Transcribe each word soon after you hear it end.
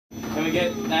Can we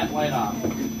get that light off?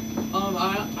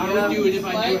 I would do it if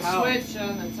I knew how. Light switch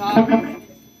on the top.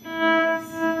 That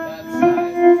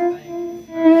side.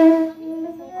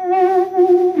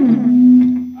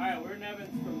 Alright, we're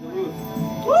Nevins from Duluth.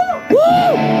 Woo!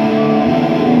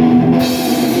 Woo!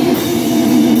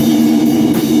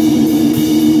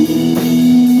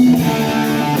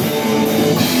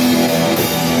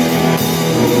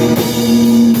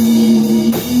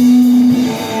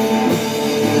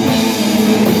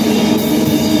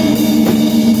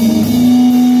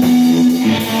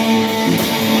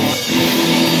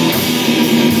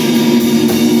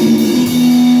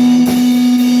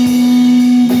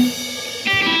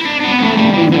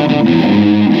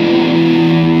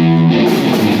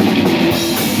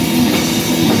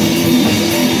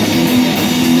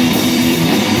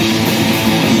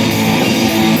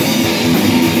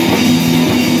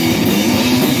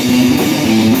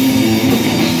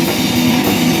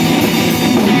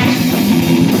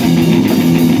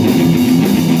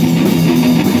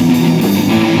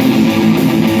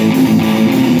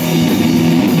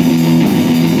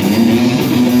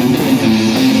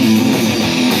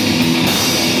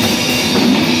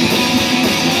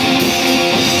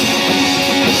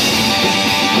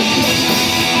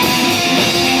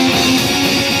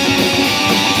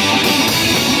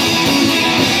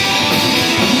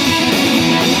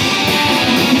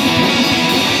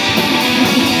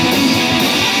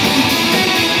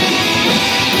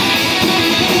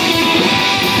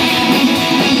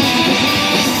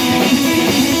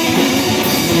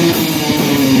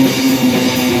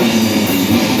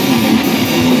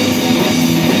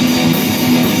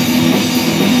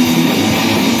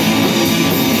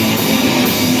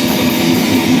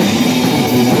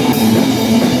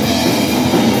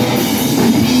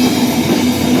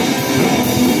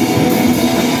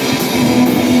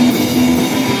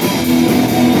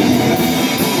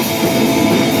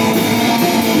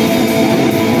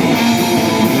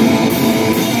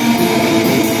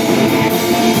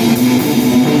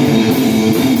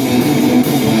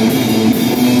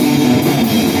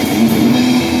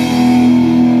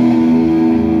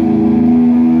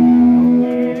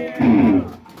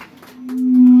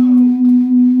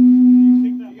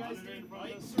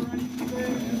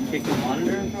 Kick the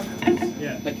monitor in front of us?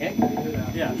 Yeah. The kick?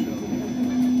 Yeah.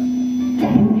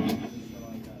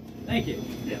 Thank you.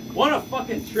 Yeah. What a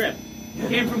fucking trip.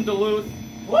 Came from Duluth.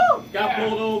 Woo! Got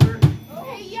pulled over.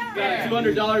 Hey, yeah. Got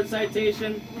a $200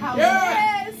 citation. How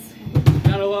Yeah.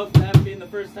 Gotta love that being the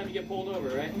first time you get pulled over,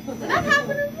 right? That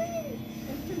happened to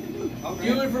me.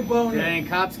 Do it for boner. Did any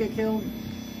cops get killed?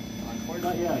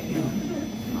 Not yet.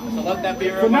 So let that be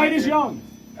a The night is reminder. young.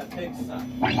 A pig's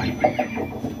son.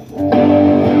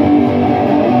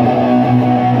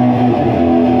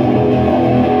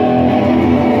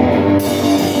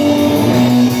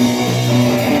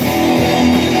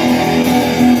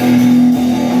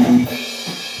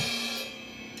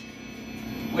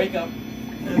 Wake up.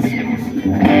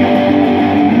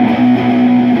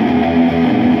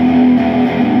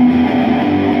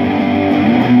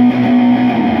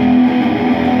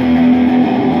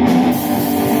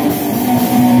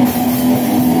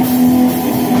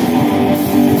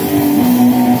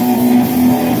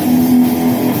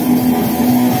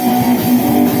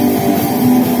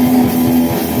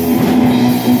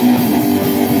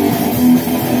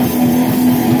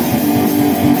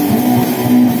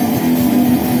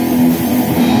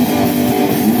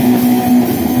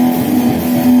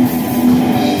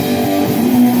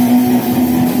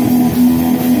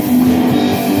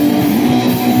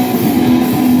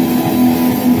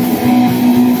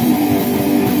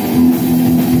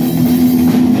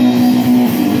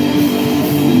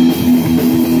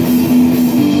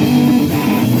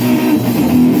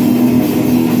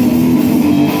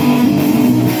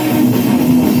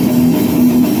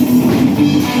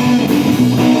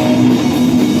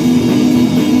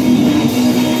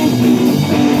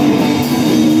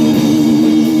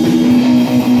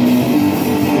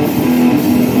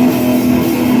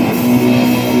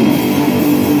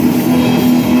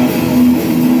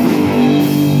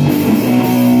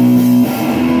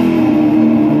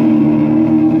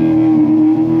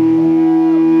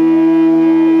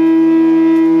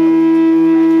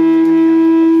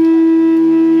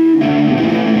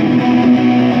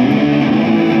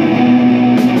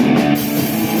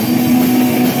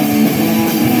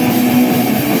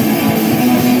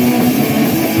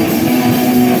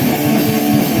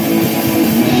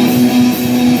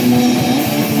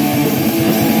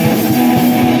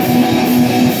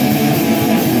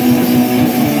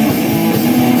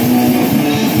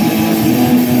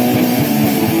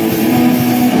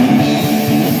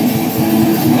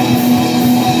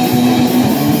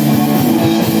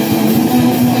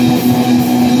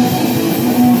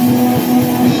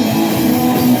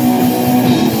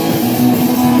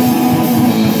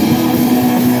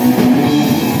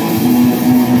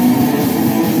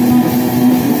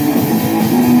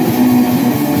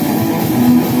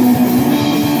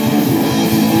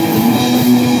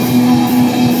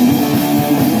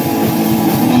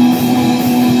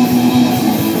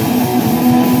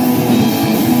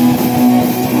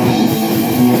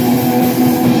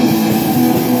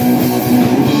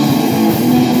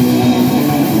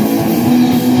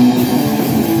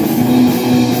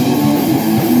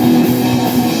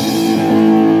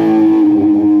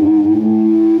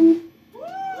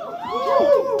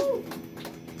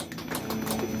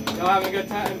 Y'all having a good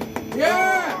time?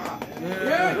 Yeah!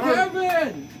 Yeah,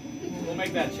 Kevin! We'll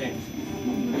make that change.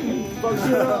 Fuck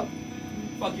shit up.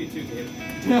 Fuck you too, Dave.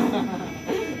 I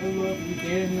love you,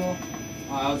 Daniel.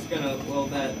 I was gonna weld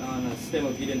that on a stem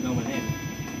if you didn't know my name.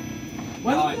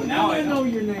 Why Now don't now I know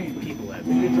your name? People have.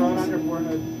 Did you draw it on your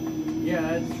forehead? Yeah,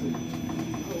 that's true.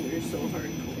 Oh, you're so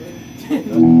hardcore.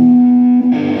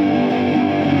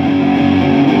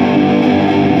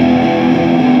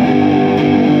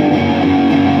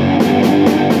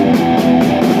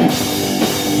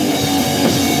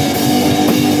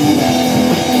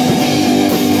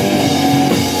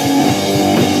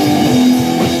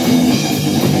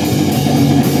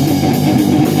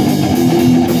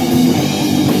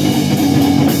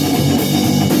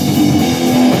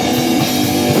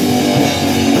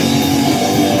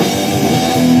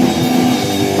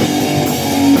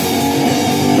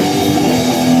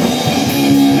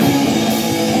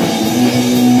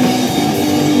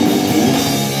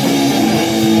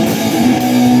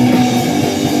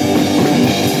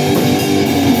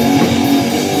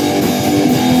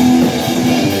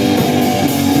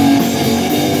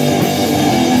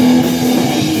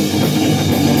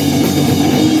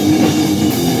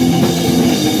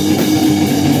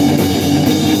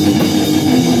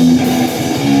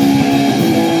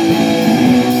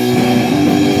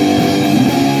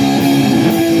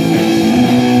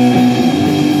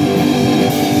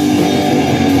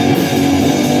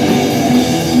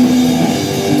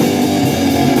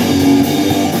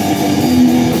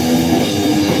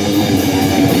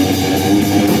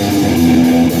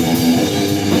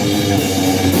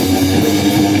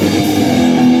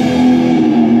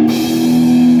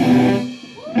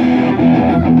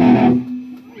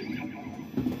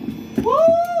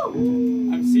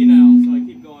 I'm senile, so I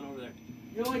keep going over there.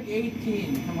 You're like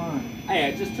 18, come on. Hey,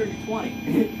 I just turned 20.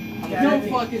 I'm No a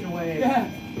fucking way. Yeah.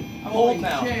 I'm Holy old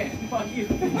now. shit. Fuck you.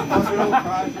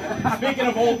 Speaking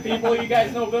of old people, you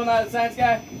guys know Bill Nye the Science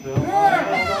Guy?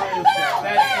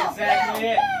 That's exactly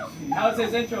it. How does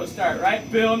his intro start, right?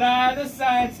 Bill Nye the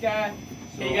Science Guy.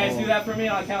 Can you guys do that for me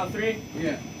on a count of 3?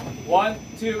 Yeah. 1,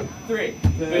 2, 3.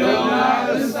 Bill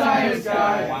Nye the Science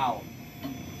Guy. Wow.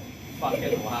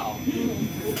 Fucking wow.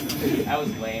 That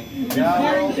was lame. Yeah.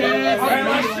 Alright,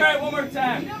 let's try it one more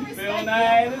time. Bill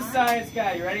Nye the Science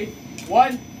Guy. You ready?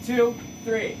 1, 2,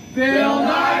 3. Bill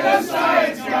Nye the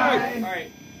Science Guy.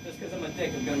 Alright, just because I'm a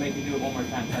dick, I'm going to make you do it one more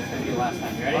time. That's going to be the last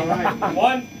time. You ready? Alright.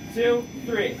 1, 2,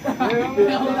 3. Bill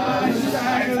Nye the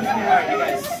Science Alright, you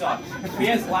Guy. guys suck. Be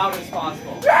as loud as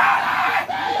possible.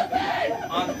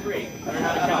 On 3. Learn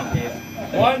how to count, Dave.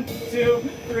 1, 2,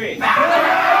 3.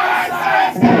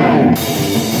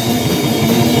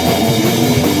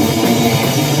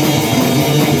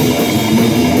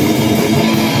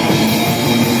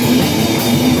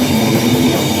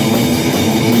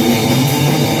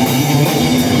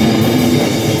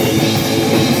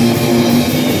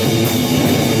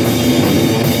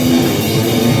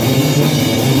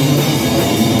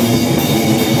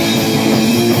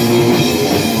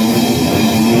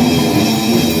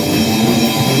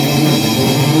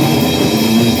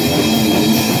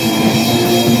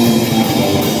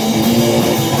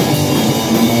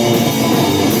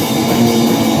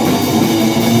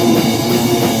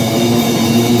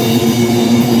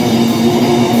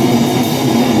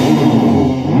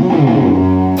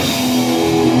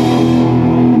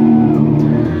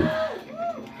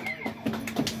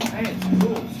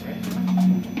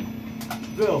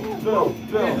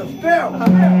 Bill. I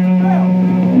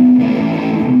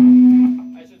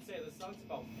should say the song's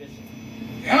about fishing.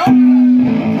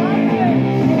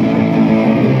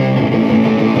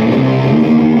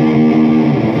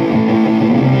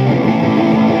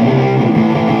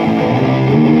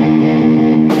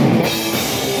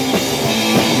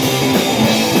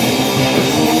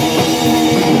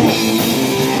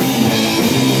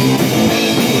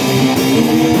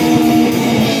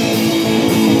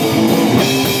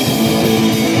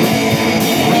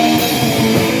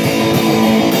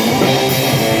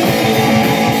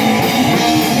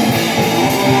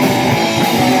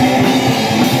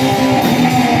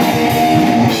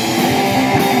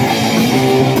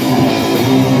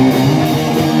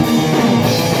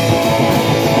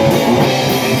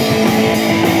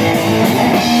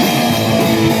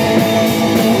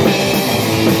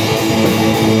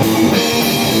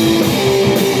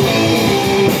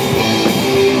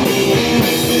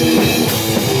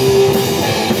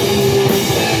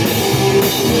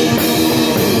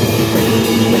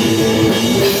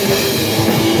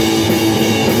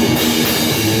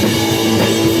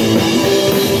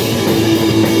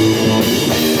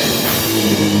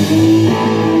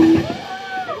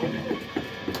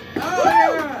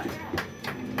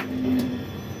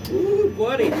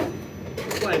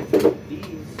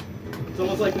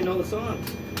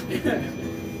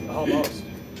 Almost.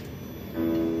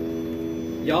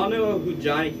 Y'all know who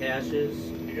Johnny Cash is?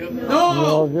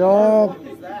 No! God.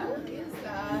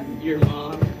 Your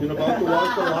mom. You're about to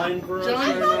walk the line for us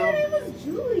Johnny-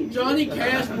 right Johnny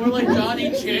Cash, more like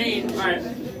Johnny Change. Alright.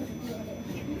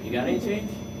 You got any change?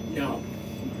 No.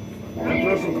 now. I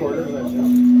throw some quarters at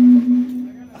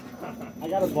you. I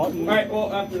got a button. Alright,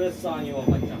 well, after this song, you won't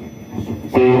like Johnny Cash.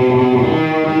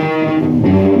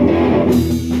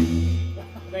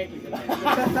 Thank you for that.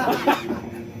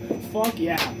 Fuck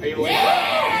yeah. Are you awake?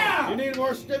 Yeah! You need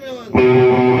more stimulant.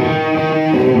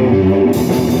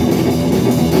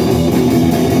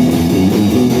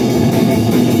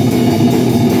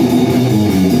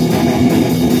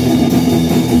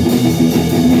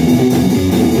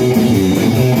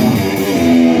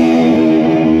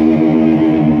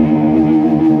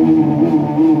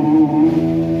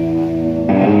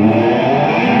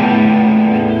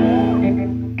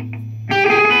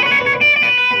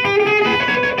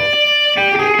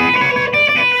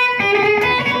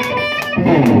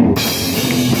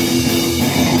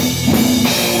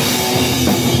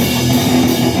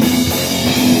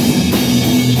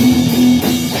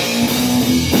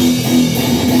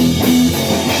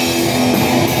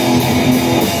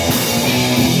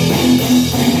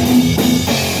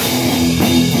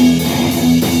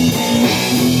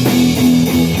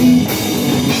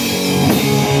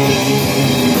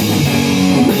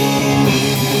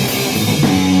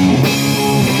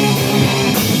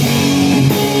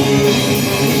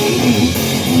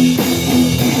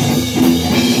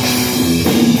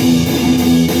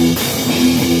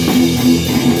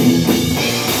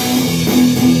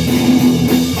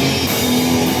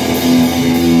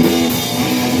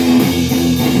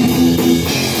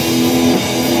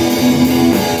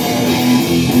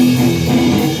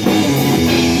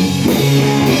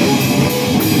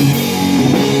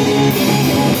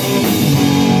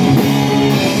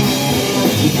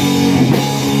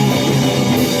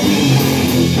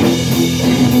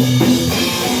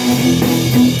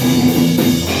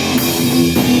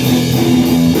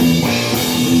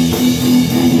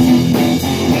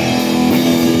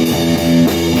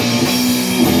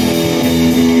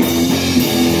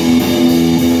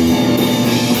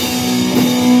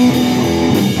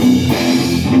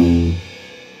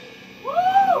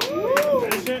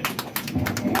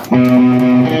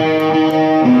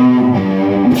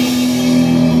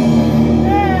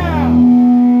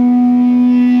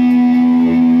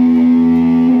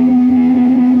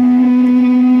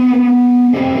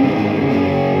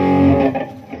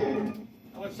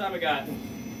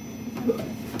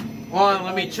 Hold on,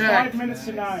 let me check. 5 minutes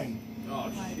to 9.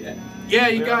 Oh shit. Yeah,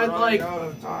 you got like out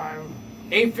of time.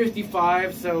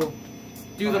 8:55, so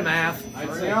do the math.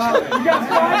 I'd say You got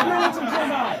 5 minutes until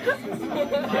 9.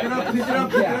 Pick it up, pick it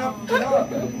up, pick it up, pick it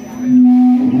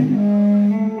up.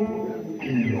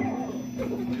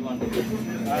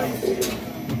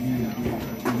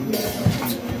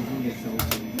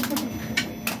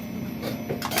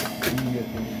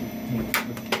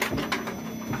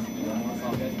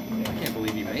 I can't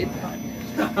believe you made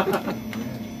that.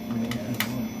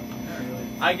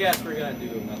 I guess we're gonna do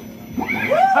another one.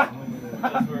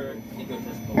 Since we're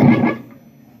egotistical.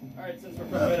 Alright, since we're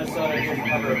from Minnesota, we'll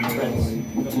cover Prince.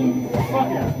 The Blue. Fuck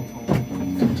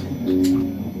yeah.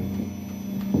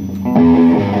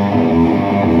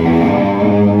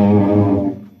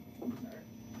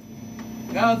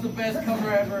 That was the best cover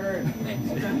I ever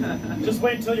heard. Just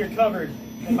wait until you're covered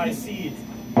in my seeds.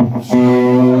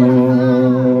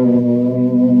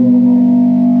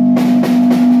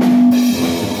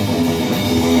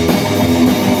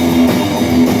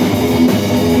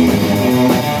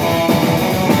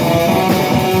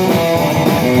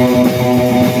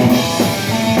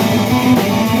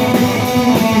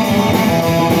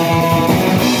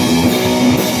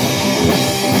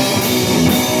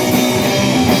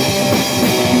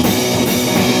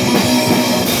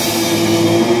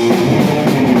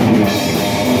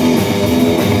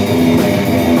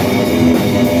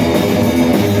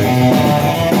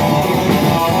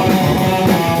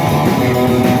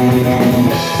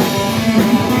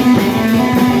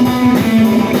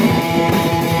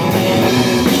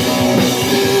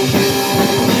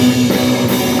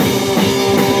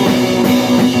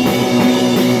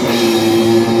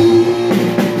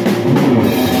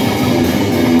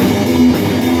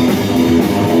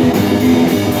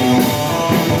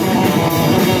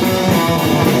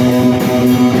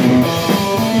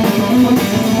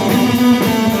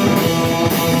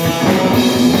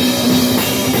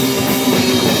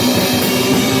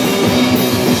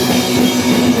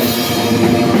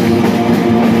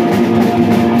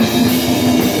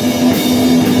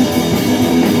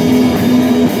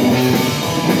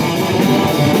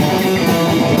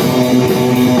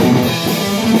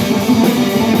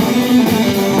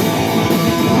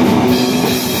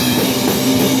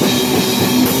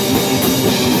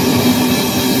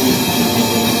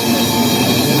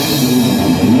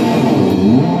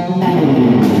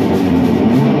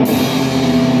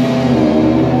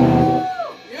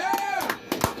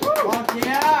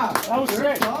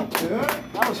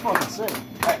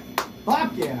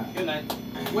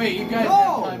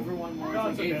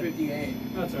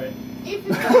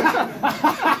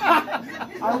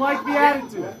 like the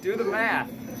attitude. Do the math.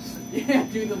 Yeah,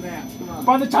 do the math. Come on.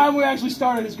 By the time we actually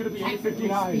started, it's going to be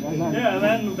 8:59. Yeah,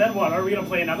 then what? Are we gonna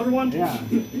play another one? Yeah.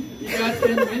 You got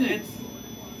 10 minutes.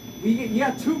 You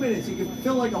got 2 minutes. You can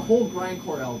fill like a whole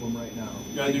grindcore album right now.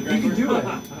 You gotta do You can do it.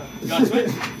 Got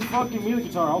switch? Fucking me the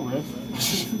guitar, I'll riff.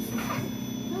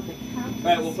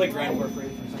 Alright, we'll play grindcore for you.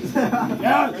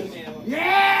 Yeah!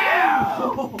 Yeah!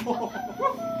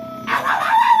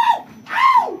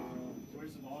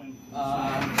 Where's the volume?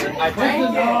 I turned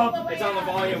it up. It's on the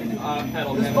volume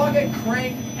pedal. Just fucking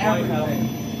crank Volume pedal.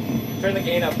 everything. Turn the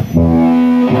gain up.